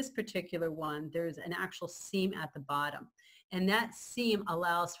is this particular one, there's an actual seam at the bottom. And that seam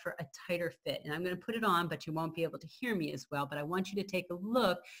allows for a tighter fit. And I'm going to put it on, but you won't be able to hear me as well. But I want you to take a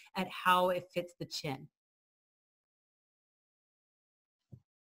look at how it fits the chin.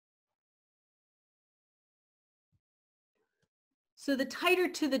 So the tighter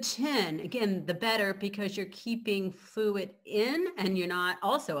to the chin, again, the better, because you're keeping fluid in and you're not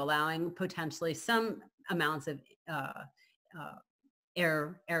also allowing potentially some amounts of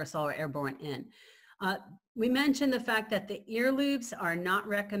aerosol or airborne in. We mentioned the fact that the ear loops are not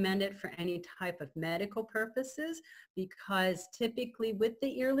recommended for any type of medical purposes, because typically with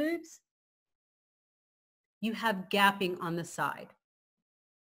the ear loops, you have gapping on the side.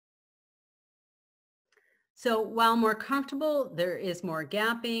 So while more comfortable, there is more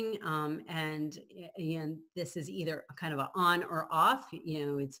gapping, and this is either kind of an on or off.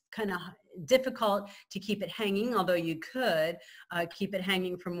 It's kind of difficult to keep it hanging, although you could keep it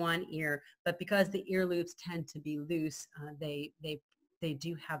hanging from one ear. But because the ear loops tend to be loose, they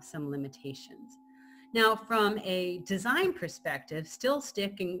do have some limitations. Now, from a design perspective, still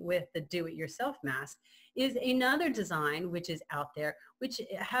sticking with the do-it-yourself mask, is another design which is out there, which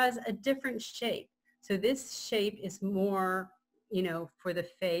has a different shape. So this shape is more, for the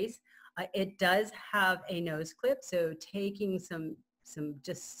face. It does have a nose clip. So taking some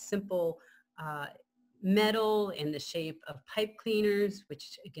just simple metal in the shape of pipe cleaners,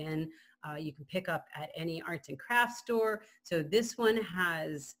 which again, you can pick up at any arts and crafts store. So this one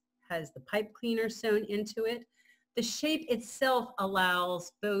has the pipe cleaner sewn into it. The shape itself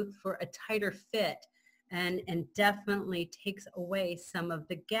allows both for a tighter fit and definitely takes away some of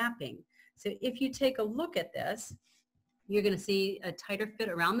the gapping. So if you take a look at this, you're going to see a tighter fit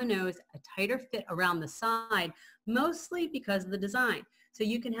around the nose, a tighter fit around the side, mostly because of the design. So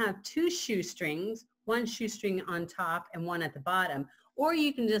you can have two shoestrings, one shoestring on top and one at the bottom, or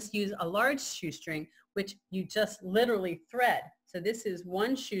you can just use a large shoestring, which you just literally thread. So this is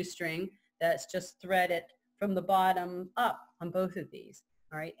one shoestring that's just threaded from the bottom up on both of these.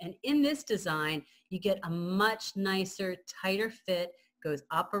 All right. And in this design, you get a much nicer, tighter fit, goes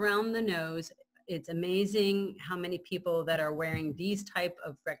up around the nose. It's amazing how many people that are wearing these type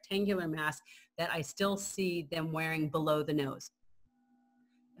of rectangular masks that I still see them wearing below the nose.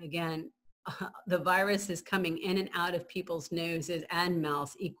 Again, the virus is coming in and out of people's noses and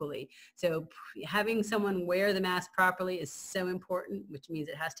mouths equally. So having someone wear the mask properly is so important, which means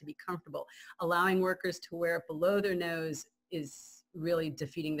it has to be comfortable. Allowing workers to wear it below their nose is really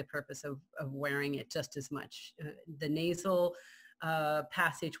defeating the purpose of wearing it just as much. The nasal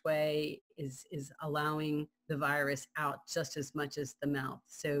passageway is allowing the virus out just as much as the mouth.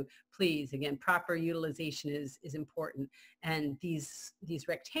 So please, again, proper utilization is important. And these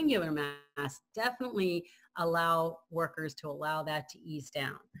rectangular masks definitely allow workers to allow that to ease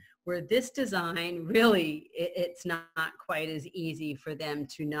down. Where this design, really, it's not quite as easy for them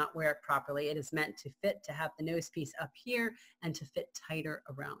to not wear it properly. It is meant to fit, to have the nose piece up here and to fit tighter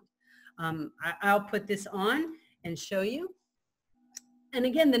around. I'll put this on and show you. And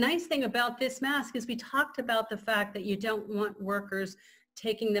again, the nice thing about this mask is we talked about the fact that you don't want workers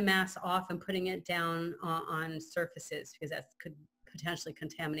taking the mask off and putting it down on surfaces, because that could potentially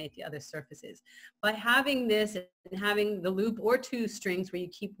contaminate the other surfaces. By having this and having the loop or two strings where you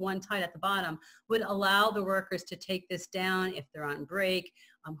keep one tight at the bottom would allow the workers to take this down if they're on break,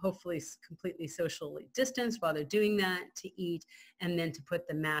 hopefully completely socially distanced while they're doing that, to eat, and then to put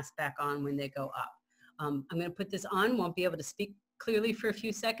the mask back on when they go up. I'm going to put this on, won't be able to speak clearly for a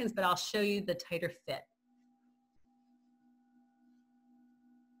few seconds, but I'll show you the tighter fit.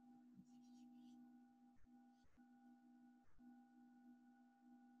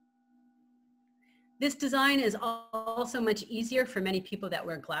 This design is also much easier for many people that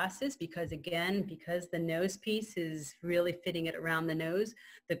wear glasses because, again, because the nose piece is really fitting it around the nose,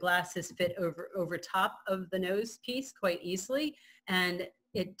 the glasses fit over top of the nose piece quite easily, and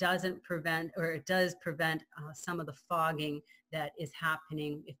it doesn't prevent, or it does prevent some of the fogging that is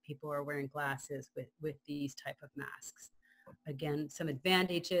happening if people are wearing glasses with these type of masks. Again, some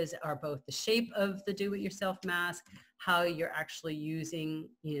advantages are both the shape of the do-it-yourself mask, how you're actually using,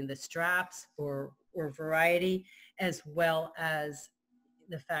 the straps or variety, as well as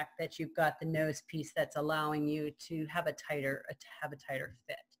the fact that you've got the nose piece that's allowing you to have a tighter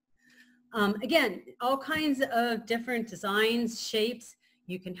fit. Again, all kinds of different designs, shapes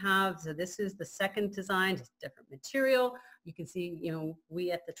you can have. So this is the second design, just different material. You can see,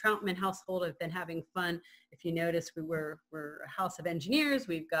 we at the Trautman household have been having fun. If you notice, we're a house of engineers.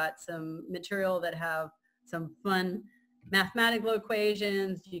 We've got some material that have some fun mathematical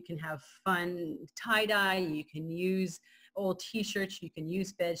equations. You can have fun tie-dye. You can use old t-shirts. You can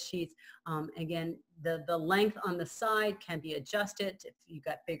use bed sheets. Again, the length on the side can be adjusted if you've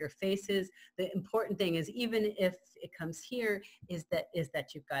got bigger faces. The important thing is, even if it comes here, is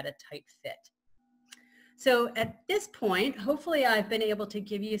that you've got a tight fit. So at this point, hopefully I've been able to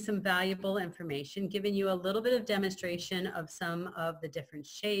give you some valuable information, giving you a little bit of demonstration of some of the different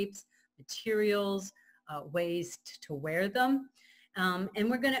shapes, materials, ways to wear them. And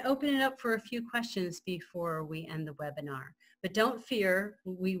we're going to open it up for a few questions before we end the webinar. But don't fear,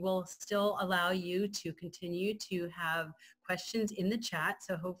 we will still allow you to continue to have questions in the chat.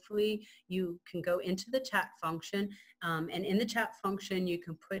 So hopefully you can go into the chat function, and in the chat function you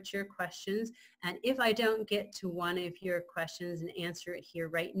can put your questions. And if I don't get to one of your questions and answer it here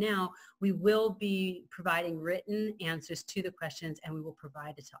right now, we will be providing written answers to the questions, and we will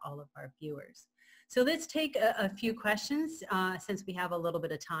provide it to all of our viewers. So let's take a few questions since we have a little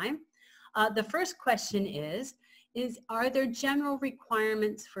bit of time. The first question is, are there general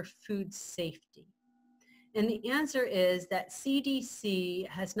requirements for food safety? And the answer is that CDC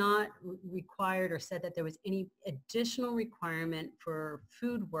has not required or said that there was any additional requirement for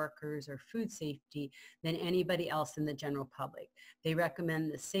food workers or food safety than anybody else in the general public. They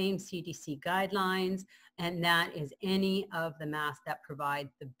recommend the same CDC guidelines, and that is any of the masks that provide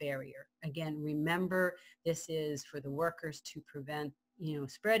the barrier. Again, remember, this is for the workers to prevent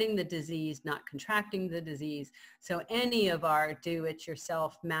spreading the disease, not contracting the disease. So any of our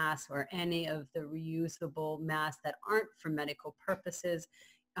do-it-yourself masks or any of the reusable masks that aren't for medical purposes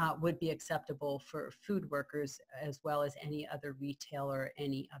would be acceptable for food workers, as well as any other retailer or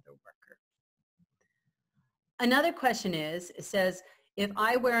any other worker. Another question it says, if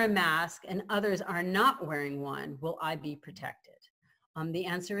I wear a mask and others are not wearing one, will I be protected? The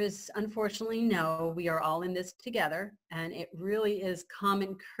answer is, unfortunately, no. We are all in this together, and it really is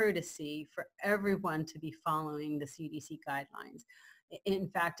common courtesy for everyone to be following the CDC guidelines. In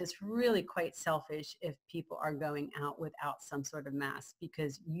fact, it's really quite selfish if people are going out without some sort of mask,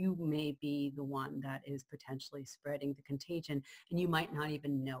 because you may be the one that is potentially spreading the contagion, and you might not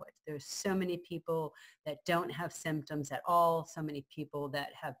even know it. There's so many people that don't have symptoms at all, so many people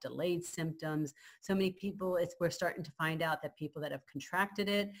that have delayed symptoms, so many people, we're starting to find out that people that have contracted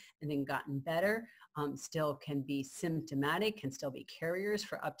it and then gotten better still can be symptomatic, can still be carriers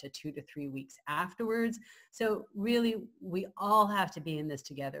for up to 2 to 3 weeks afterwards. So really, we all have to be in this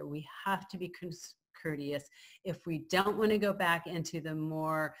together. We have to be courteous. If we don't want to go back into the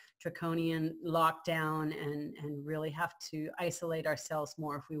more draconian lockdown and really have to isolate ourselves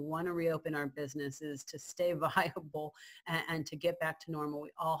more, if we want to reopen our businesses to stay viable and to get back to normal,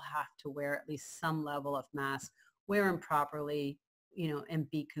 we all have to wear at least some level of mask, wear them properly, and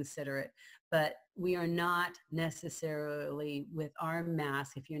be considerate. But we are not necessarily, with our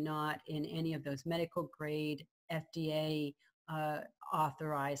mask, if you're not in any of those medical grade FDA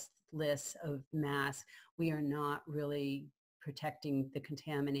authorized lists of masks, we are not really protecting the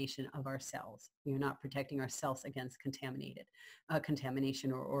contamination of our cells. We are not protecting our cells against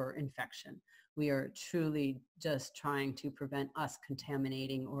contamination or infection. We are truly just trying to prevent us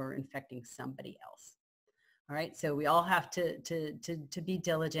contaminating or infecting somebody else. All right, so we all have to be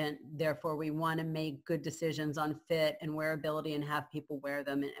diligent. Therefore, we want to make good decisions on fit and wearability and have people wear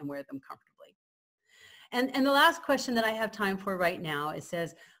them and wear them comfortably. And the last question that I have time for right now, it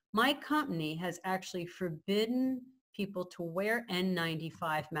says, my company has actually forbidden people to wear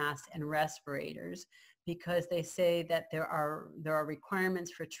N95 masks and respirators because they say that there are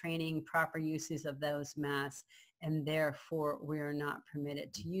requirements for training, proper uses of those masks, and therefore we are not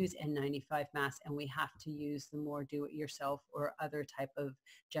permitted to use N95 masks, and we have to use the more do-it-yourself or other type of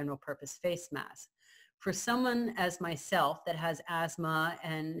general purpose face masks. For someone as myself that has asthma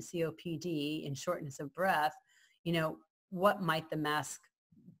and COPD and shortness of breath, what might the mask,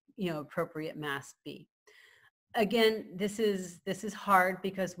 appropriate mask be? Again, this is hard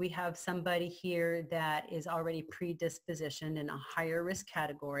because we have somebody here that is already predispositioned in a higher risk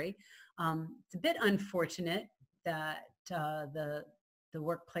category. It's a bit unfortunate that the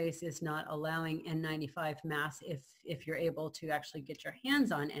workplace is not allowing N95 masks if you're able to actually get your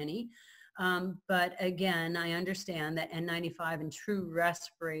hands on any. But again, I understand that N95 and true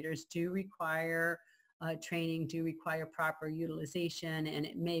respirators do require training, do require proper utilization, and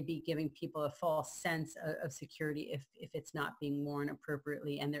it may be giving people a false sense of security if it's not being worn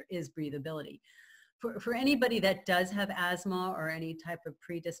appropriately and there is breathability. For anybody that does have asthma or any type of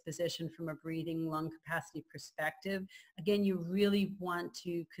predisposition from a breathing lung capacity perspective, again, you really want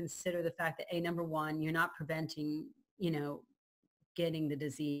to consider the fact that number one, you're not preventing, getting the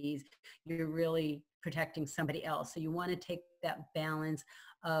disease. You're really protecting somebody else. So you want to take that balance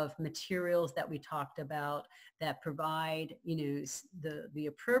of materials that we talked about that provide, the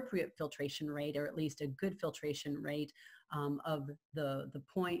appropriate filtration rate, or at least a good filtration rate of the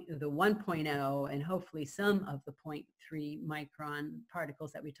 1.0 and hopefully some of the 0.3 micron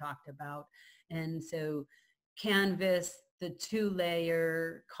particles that we talked about. And so canvas, the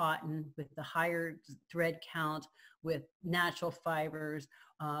 2-layer cotton with the higher thread count with natural fibers,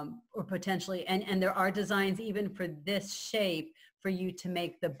 or potentially, and there are designs even for this shape for you to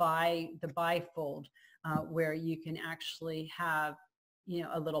make the bifold, where you can actually have,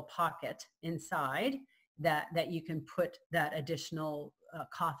 a little pocket inside that you can put that additional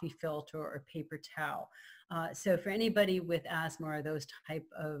coffee filter or paper towel. So for anybody with asthma or those type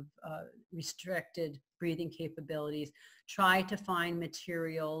of restricted breathing capabilities, try to find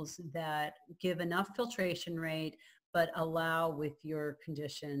materials that give enough filtration rate but allow with your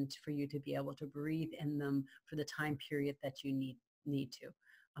condition for you to be able to breathe in them for the time period that you need to.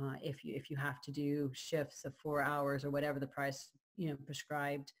 If you have to do shifts of 4 hours or whatever the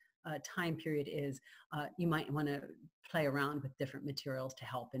prescribed time period is, you might want to play around with different materials to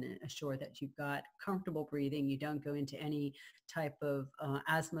help and assure that you've got comfortable breathing. You don't go into any type of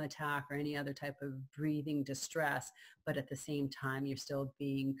asthma attack or any other type of breathing distress, but at the same time, you're still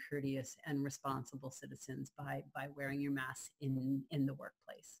being courteous and responsible citizens by wearing your mask in the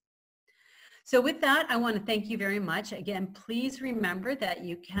workplace. So with that, I want to thank you very much. Again, please remember that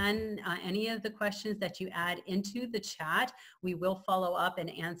you can, any of the questions that you add into the chat, we will follow up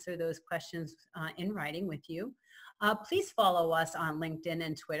and answer those questions in writing with you. Please follow us on LinkedIn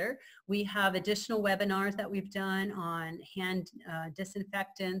and Twitter. We have additional webinars that we've done on hand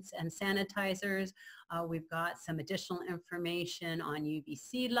disinfectants and sanitizers. We've got some additional information on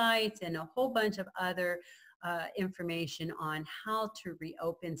UVC lights and a whole bunch of other information on how to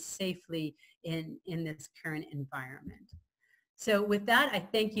reopen safely in this current environment. So with that, I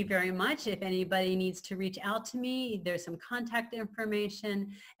thank you very much. If anybody needs to reach out to me, there's some contact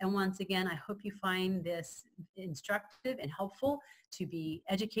information. And once again, I hope you find this instructive and helpful to be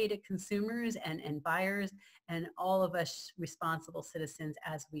educated consumers and buyers and all of us responsible citizens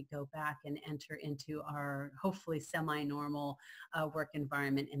as we go back and enter into our hopefully semi-normal work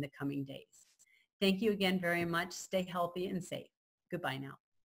environment in the coming days. Thank you again very much. Stay healthy and safe. Goodbye now.